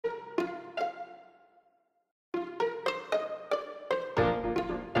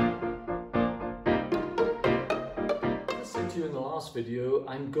last video,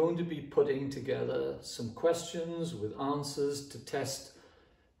 I'm going to be putting together some questions with answers to test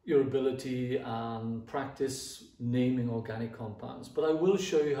your ability and practice naming organic compounds. But I will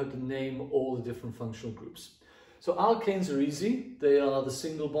show you how to name all the different functional groups. So alkanes are easy. They are the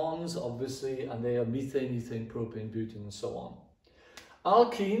single bonds, obviously, and they are methane, ethane, propane, butane, and so on.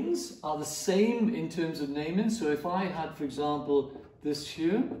 Alkenes are the same in terms of naming. So if I had, for example, this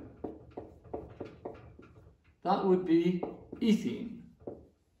here, that would be ethene.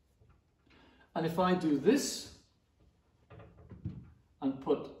 And if I do this and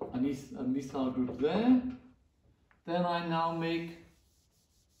put a methyl group there, then I now make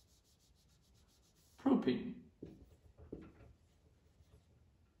propene.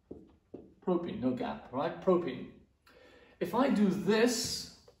 Propene, no gap, right? Propene. If I do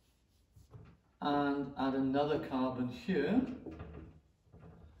this and add another carbon here,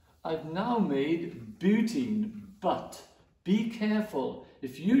 I've now made butene. But be careful,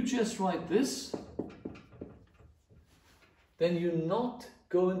 if you just write this, then you're not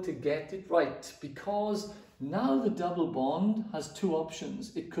going to get it right, because now the double bond has two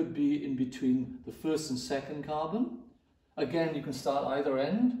options. It could be in between the first and second carbon. Again, you can start either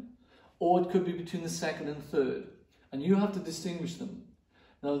end, or it could be between the second and third, and you have to distinguish them.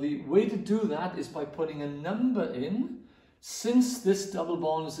 Now, the way to do that is by putting a number in. Since this double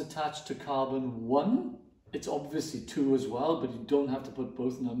bond is attached to carbon 1, it's obviously 2 as well, but you don't have to put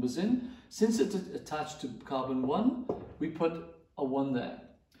both numbers in. Since it's attached to carbon 1, we put a 1 there.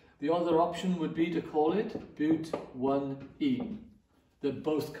 The other option would be to call it but1ene. They're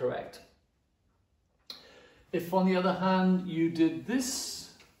both correct. If, on the other hand, you did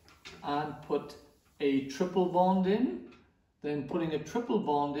this and put a triple bond in, then putting a triple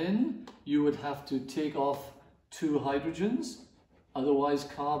bond in, you would have to take off 2 hydrogens. Otherwise,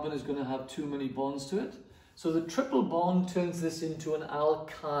 carbon is going to have too many bonds to it. So the triple bond turns this into an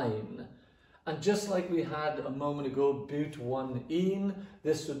alkyne. And just like we had a moment ago, but1ene,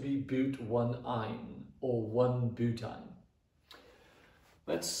 this would be but1ine, or 1-butyne.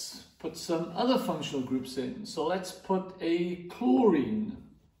 Let's put some other functional groups in. So let's put a chlorine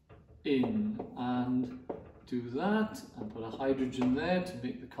in and do that, and put a hydrogen there to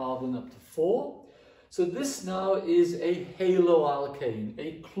make the carbon up to 4. So this now is a haloalkane,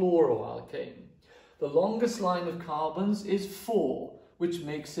 a chloroalkane. The longest line of carbons is 4, which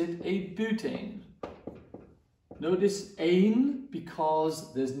makes it a butane. Notice ane,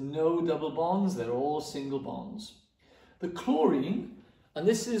 because there's no double bonds, they're all single bonds. The chlorine, and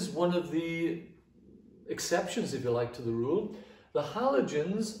this is one of the exceptions, if you like, to the rule, the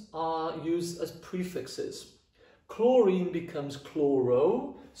halogens are used as prefixes. Chlorine becomes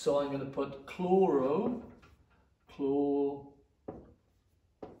chloro, so I'm going to put chloro, chloro,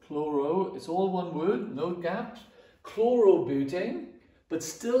 it's all one word, no gaps, chlorobutane, but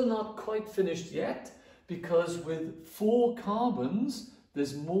still not quite finished yet, because with 4 carbons,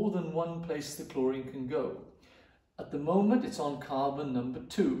 there's more than one place the chlorine can go. At the moment, it's on carbon number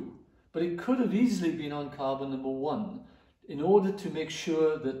 2, but it could have easily been on carbon number 1. In order to make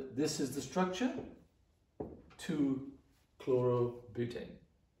sure that this is the structure, 2-chlorobutane.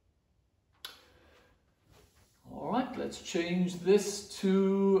 All right, let's change this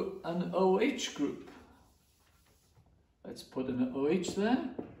to an OH group. Let's put an OH there.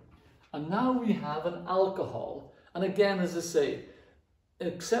 And now we have an alcohol. And again, as I say,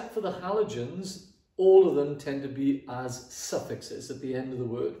 except for the halogens, all of them tend to be as suffixes at the end of the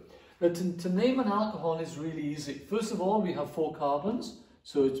word. Now, to name an alcohol is really easy. First of all, we have 4 carbons,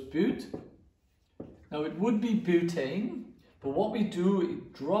 so it's but. Now, it would be butane, but what we do, we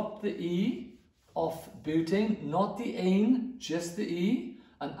drop the E of butane, not the ane, just the E,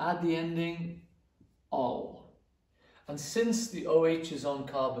 and add the ending ol. And since the OH is on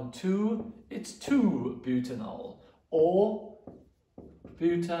carbon 2, it's 2-butanol, or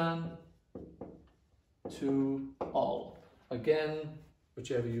butan 2-ol. Again,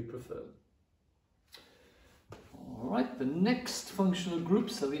 whichever you prefer. All right, the next functional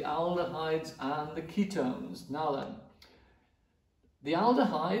groups are the aldehydes and the ketones. Now then, the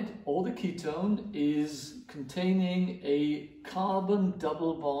aldehyde or the ketone is containing a carbon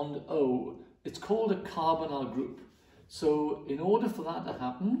double bond O. It's called a carbonyl group. So in order for that to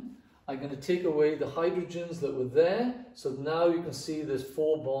happen, I'm going to take away the hydrogens that were there. So now you can see there's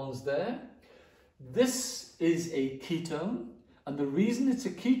 4 bonds there. This is a ketone. And the reason it's a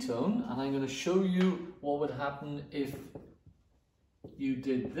ketone, and I'm going to show you what would happen if you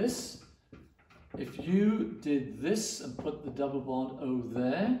did this. If you did this and put the double bond O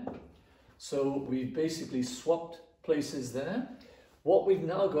there, so we've basically swapped places there, what we've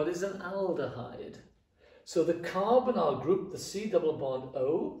now got is an aldehyde. So the carbonyl group, the C double bond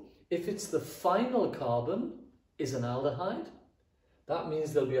O, if it's the final carbon, is an aldehyde. That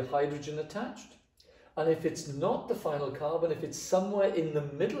means there'll be a hydrogen attached. And if it's not the final carbon, if it's somewhere in the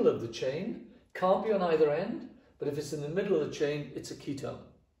middle of the chain, can't be on either end, but if it's in the middle of the chain, it's a ketone.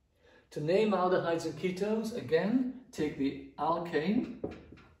 To name aldehydes and ketones, again, take the alkane,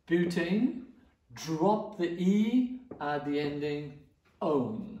 butane, drop the E, add the ending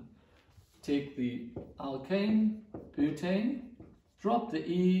 -one. Take the alkane, butane, drop the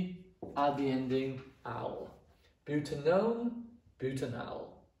E, add the ending -al. Butanone, butanal.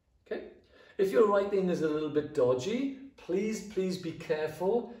 Okay? If your writing is a little bit dodgy, please be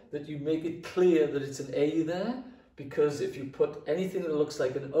careful that you make it clear that it's an A there, because if you put anything that looks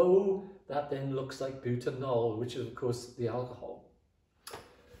like an O, that then looks like butanol, which is of course the alcohol.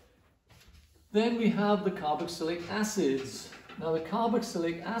 Then we have the carboxylic acids. Now the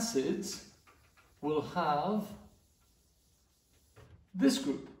carboxylic acids will have this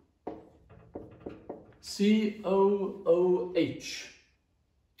group, COOH.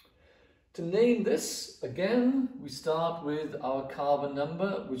 To name this, again, we start with our carbon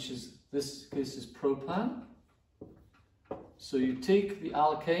number, which is, this case is propan. So you take the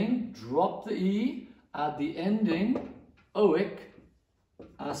alkane, drop the E, add the ending oic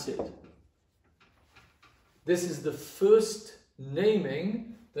acid. This is the first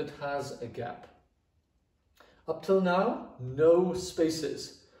naming that has a gap. Up till now, no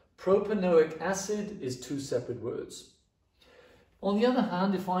spaces. Propanoic acid is two separate words. On the other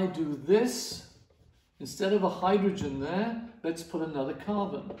hand, if I do this, instead of a hydrogen there, let's put another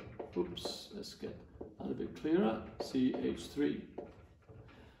carbon. Oops, let's get that a bit clearer, CH3.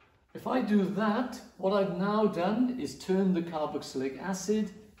 If I do that, what I've now done is turn the carboxylic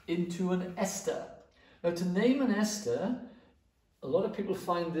acid into an ester. Now to name an ester, a lot of people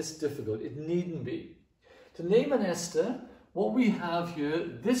find this difficult. It needn't be. To name an ester, what we have here,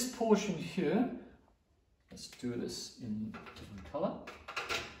 this portion here, let's do this in different colour.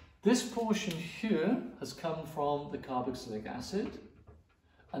 This portion here has come from the carboxylic acid,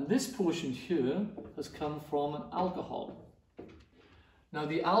 and this portion here has come from an alcohol. Now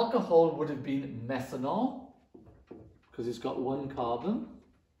the alcohol would have been methanol, because it's got one carbon,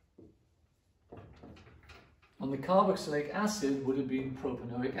 and the carboxylic acid would have been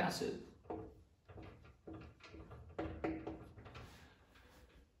propanoic acid.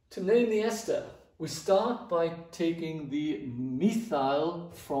 To name the ester, we start by taking the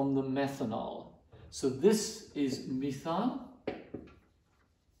methyl from the methanol. So this is methyl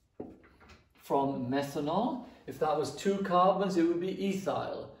from methanol. If that was 2 carbons, it would be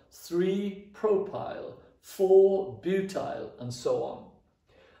ethyl, 3 propyl, 4 butyl, and so on.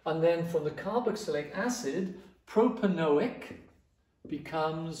 And then from the carboxylic acid, propanoic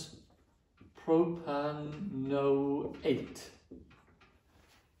becomes propanoate.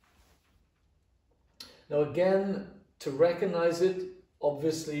 Now again, to recognize it,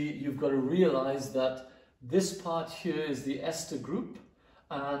 obviously you've got to realize that this part here is the ester group,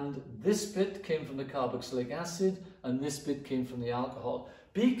 and this bit came from the carboxylic acid, and this bit came from the alcohol.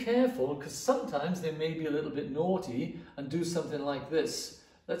 Be careful, because sometimes they may be a little bit naughty and do something like this.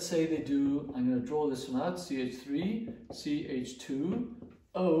 Let's say they do, I'm going to draw this one out, CH3, CH2,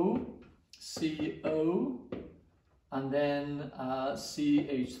 O, CO, and then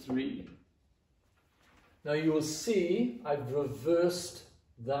CH3. Now you will see I've reversed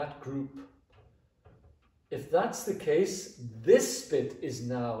that group. If that's the case, this bit is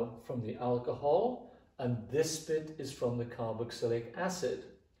now from the alcohol and this bit is from the carboxylic acid.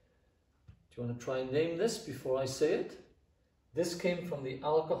 Do you want to try and name this before I say it? This came from the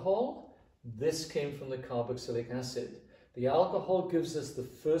alcohol, this came from the carboxylic acid. The alcohol gives us the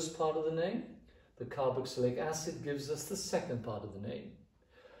first part of the name, the carboxylic acid gives us the second part of the name.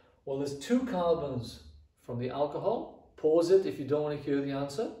 Well, there's 2 carbons from the alcohol. Pause it if you don't want to hear the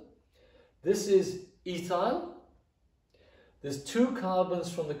answer. This is ethyl. There's 2 carbons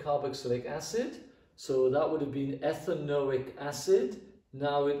from the carboxylic acid, so that would have been ethanoic acid.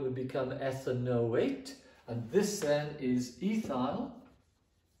 Now it would become ethanoate, and this then is ethyl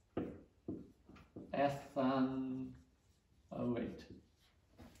ethanoate.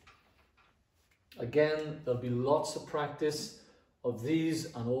 Again, there'll be lots of practice of these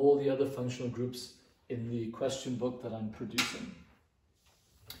and all the other functional groups in the question book that I'm producing.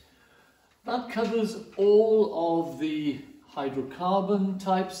 That covers all of the hydrocarbon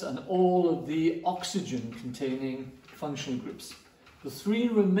types and all of the oxygen containing functional groups. The 3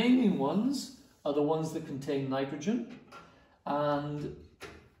 remaining ones are the ones that contain nitrogen, and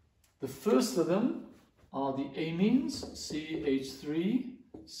the first of them are the amines, CH3,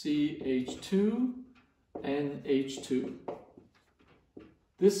 CH2, NH2.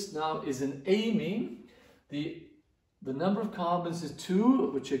 This now is an amine. The number of carbons is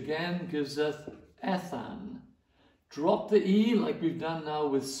 2, which again gives us ethane. Drop the E like we've done now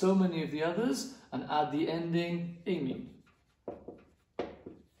with so many of the others and add the ending amine.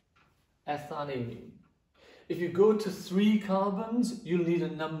 Ethanamine. If you go to 3 carbons, you'll need a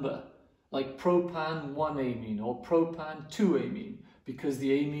number, like propan 1-amine or propan 2-amine, because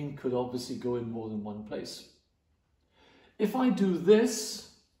the amine could obviously go in more than one place. If I do this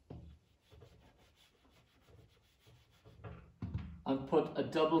and put a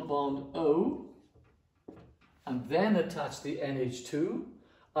double bond O and then attach the NH2,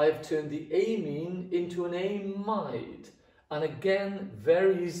 I've turned the amine into an amide. And again,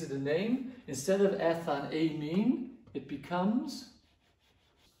 very easy to name. Instead of ethanamine, it becomes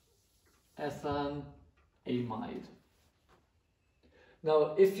ethanamide.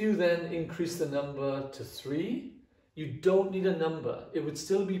 Now, if you then increase the number to 3, you don't need a number. It would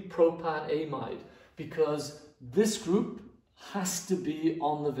still be propanamide because this group has to be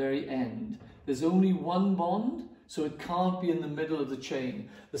on the very end. There's only one bond, so it can't be in the middle of the chain.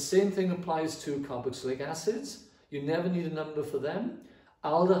 The same thing applies to carboxylic acids. You never need a number for them.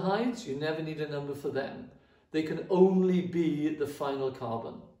 Aldehydes, you never need a number for them. They can only be the final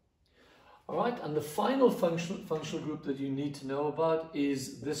carbon. All right, and the final functional group that you need to know about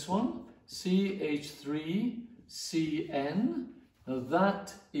is this one, CH3CN. Now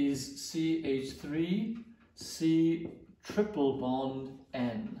that is CH3C triple bond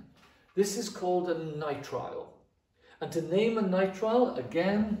N. This is called a nitrile. And to name a nitrile,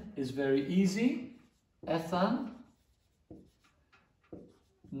 again, is very easy. Ethan,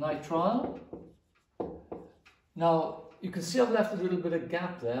 nitrile. Now, you can see I've left a little bit of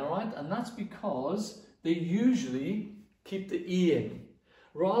gap there, right? And that's because they usually keep the E in.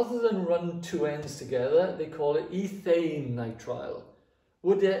 Rather than run 2 N's together, they call it ethane nitrile.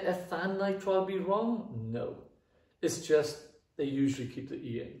 Would ethan nitrile be wrong? No. It's just they usually keep the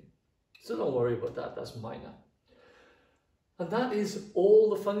E in. So don't worry about that, that's minor. And that is all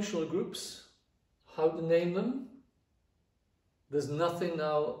the functional groups, how to name them. There's nothing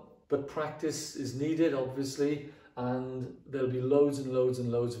now but practice is needed, obviously, and there'll be loads and loads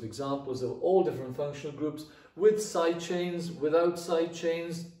and loads of examples of all different functional groups with side chains, without side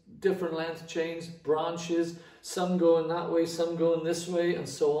chains, different length chains, branches, some going that way, some going this way, and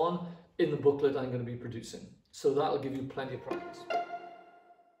so on, in the booklet I'm going to be producing. So that'll give you plenty of practice.